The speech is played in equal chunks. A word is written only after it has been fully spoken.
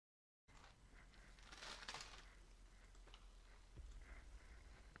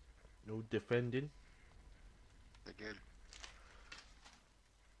All defending. Ta gueule.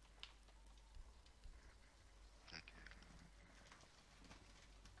 Ta gueule.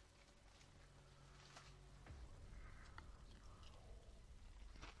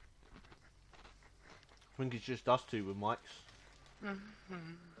 I think it's just us two with mics.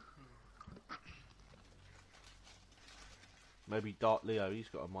 Maybe Dark Leo, he's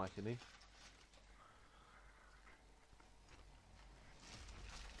got a mic in he.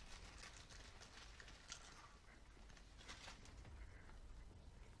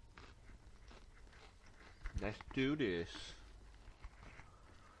 Let's do this.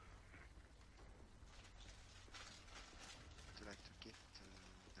 Would you like to get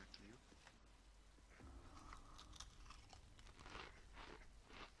that Leo?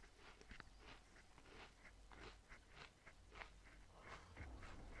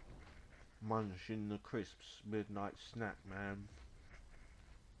 Munching the crisps midnight snack, man.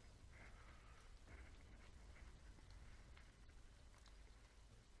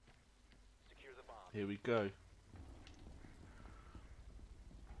 Secure the bomb. Here we go.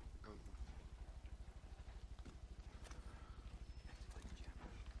 Go.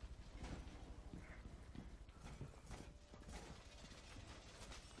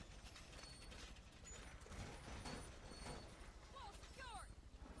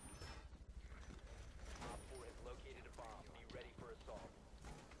 Op 4 has located a bomb. Be ready for assault.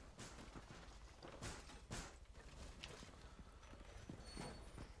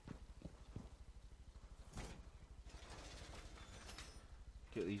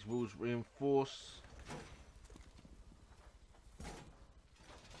 Get these walls reinforced.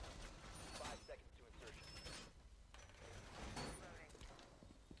 5 seconds to insertion.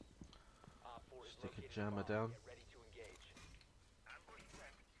 Op 4 has Stick a located jammer bomb. down. Get ready to engage.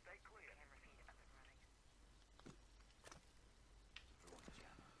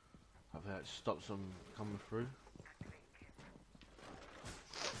 Hopefully that stops them coming through.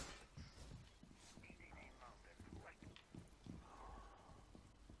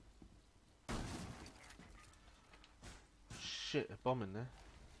 Shit, a bomb in there.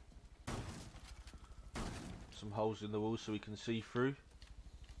 Some holes in the wall so we can see through.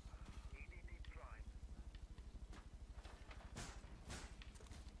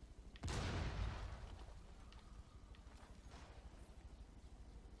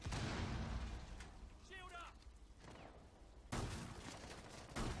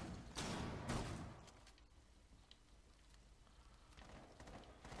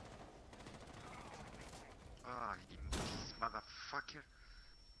 Ah, you motherfucker.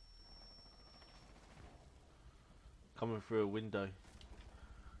 Coming through a window.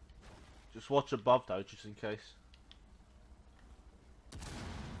 Just watch above though, just in case.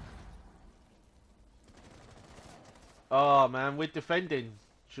 Oh man, we're defending.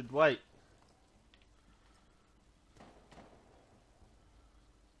 Should wait.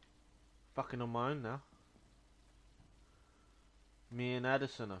 Fucking on my own now. Me and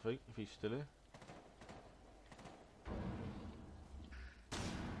Addison, I think, if he's still here.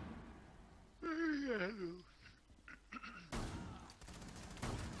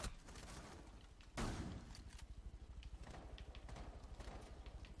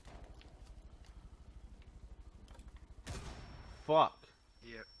 Fuck.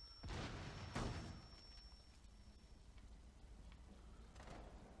 Yep.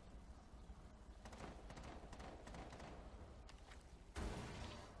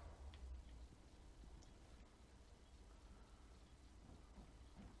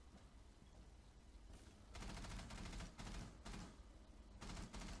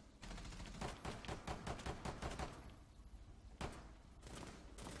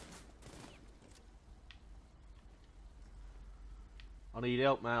 I need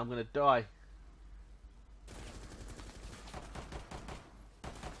help, man. I'm gonna die.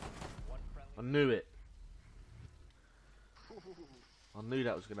 One I friendly. knew it. I knew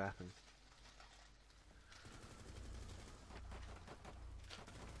that was gonna happen.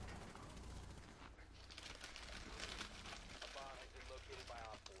 A bomb has been located by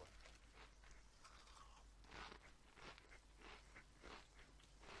Op 4.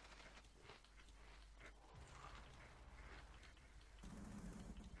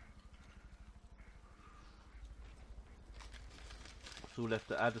 It's all left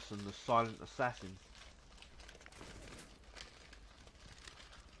to Addison, the silent assassin.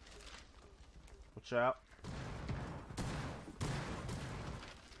 Watch out.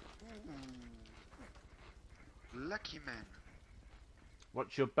 Lucky man.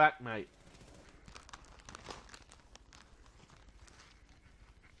 Watch your back, mate.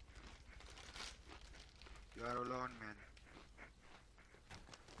 You are alone, man.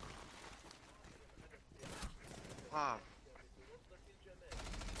 Wow.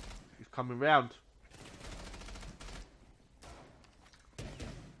 He's coming round.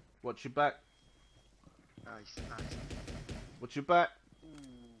 Watch your back. Nice, nice. Watch your back.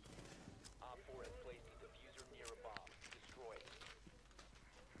 Op 4 has placed a diffuser near a bomb. Destroy it.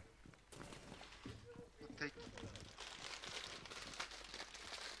 Take.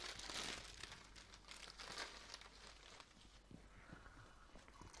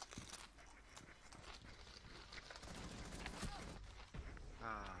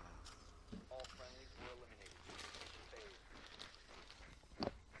 Ah. All friendlies were eliminated. Mission failed.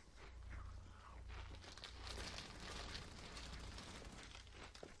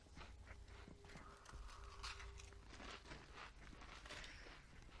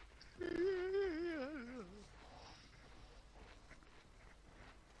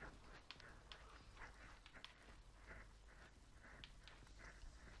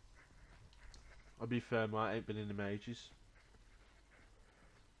 I'll be fair, mate. I ain't been in them ages.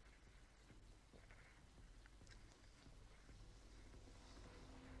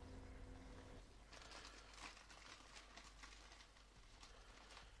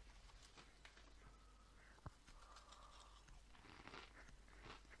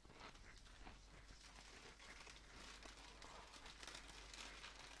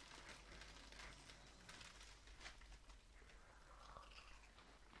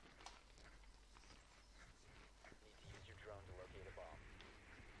 Need to use your drone to locate a bomb.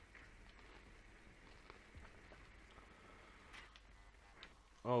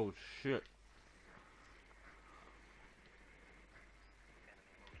 Oh shit.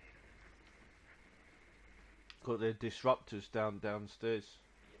 Got their disruptors downstairs.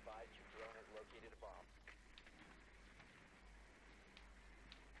 Be advised your drone has located a bomb.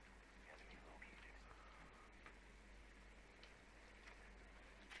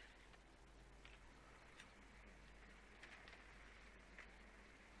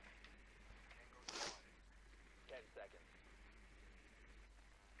 10 seconds.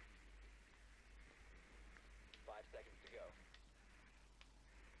 5 seconds to go.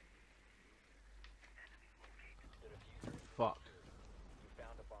 The diffuser is Fuck. secured. You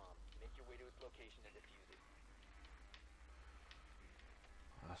found a bomb. Make your way to its location and defuse it.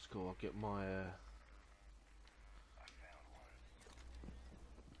 That's cool. I'll get my.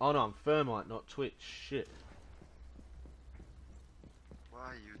 Oh no, I'm Thermite, not Twitch. Shit.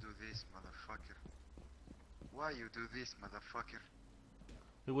 Why you do this, motherfucker? Why you do this, motherfucker?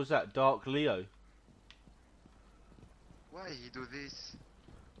 Who was that? Dark Leo. Why he do this?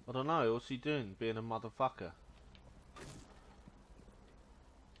 I don't know. What's he doing? Being a motherfucker.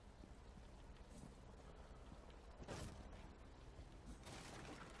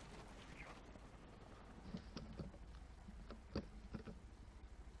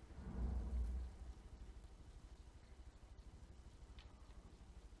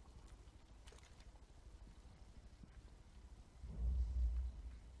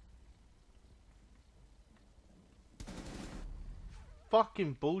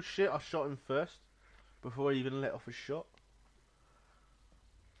 Fucking bullshit. I shot him first before he even let off a shot.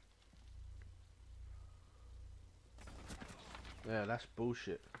 Yeah, that's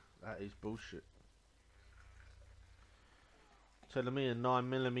bullshit. That is bullshit. Telling me a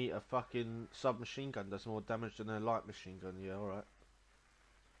 9mm fucking submachine gun does more damage than a light machine gun. Yeah, alright.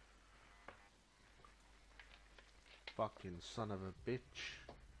 Fucking son of a bitch.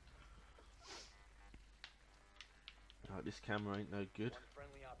 Alright, this camera ain't no good. One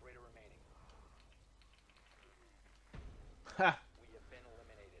friendly operator remaining. Ha! We have been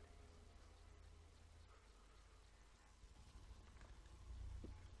eliminated.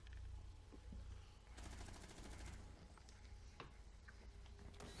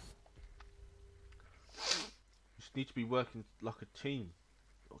 Just need to be working like a team.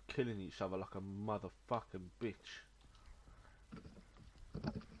 Or killing each other like a motherfucking bitch.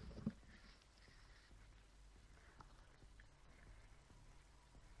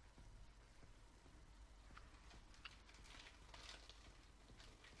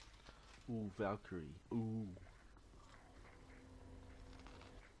 Ooh, Valkyrie. Ooh.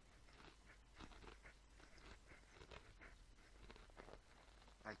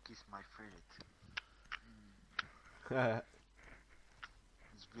 I kiss my favorite. I've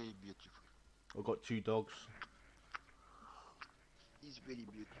It's very beautiful. got 2 dogs. It's very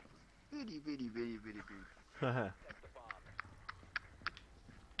beautiful. Very, very, very, very beautiful. Protect the bomb.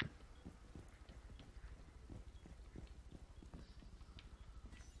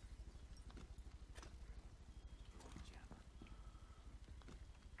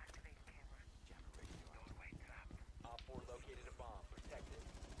 Op 4 located a bomb. Protect it.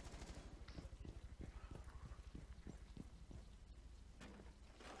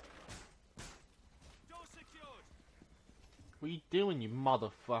 What are you doing, you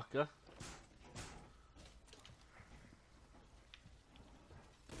motherfucker?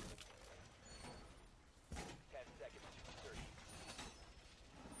 10 seconds to insertion.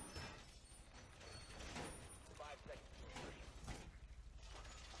 5 seconds to insertion.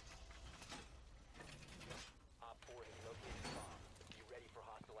 Op 4 has located the bomb. Be ready for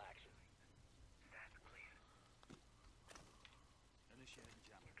hostile action. That's clear. Initiating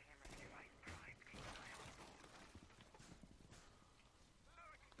jump. Your camera device primed.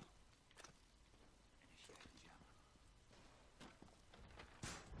 Initiating jump.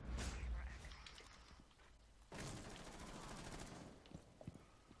 Camera active.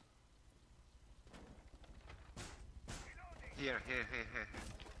 Here.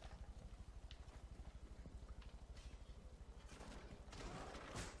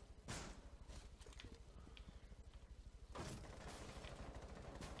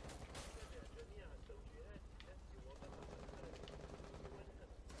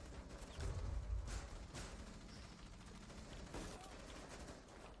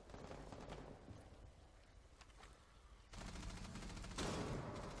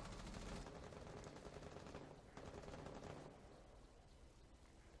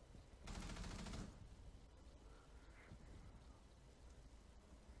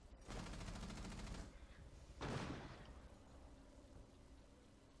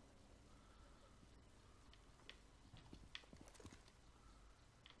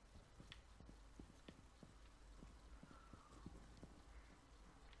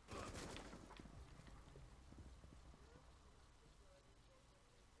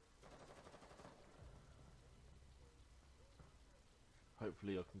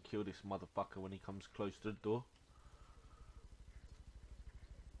 Hopefully I can kill this motherfucker when he comes close to the door.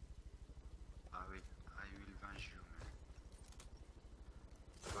 I will avenge you, man.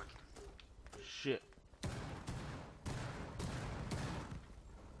 Fuck him. Shit.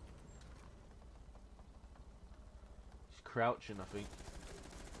 He's crouching, I think.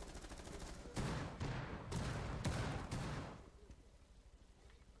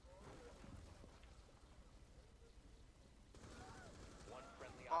 One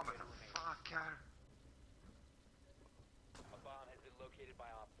friendly Oh, operator remaining. motherfucker! A bomb has been located by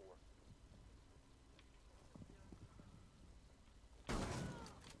Op 4.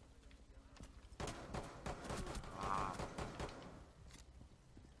 Wow.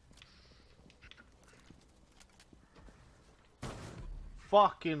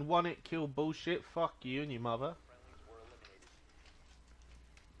 Fucking one hit kill bullshit. Fuck you and your mother. Friendlies were eliminated.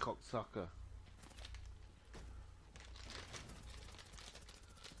 Cocksucker.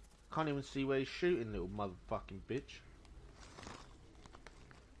 Can't even see where he's shooting, little motherfucking bitch.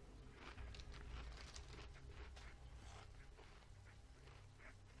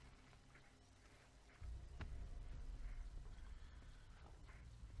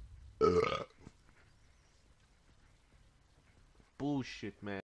 Bullshit, man.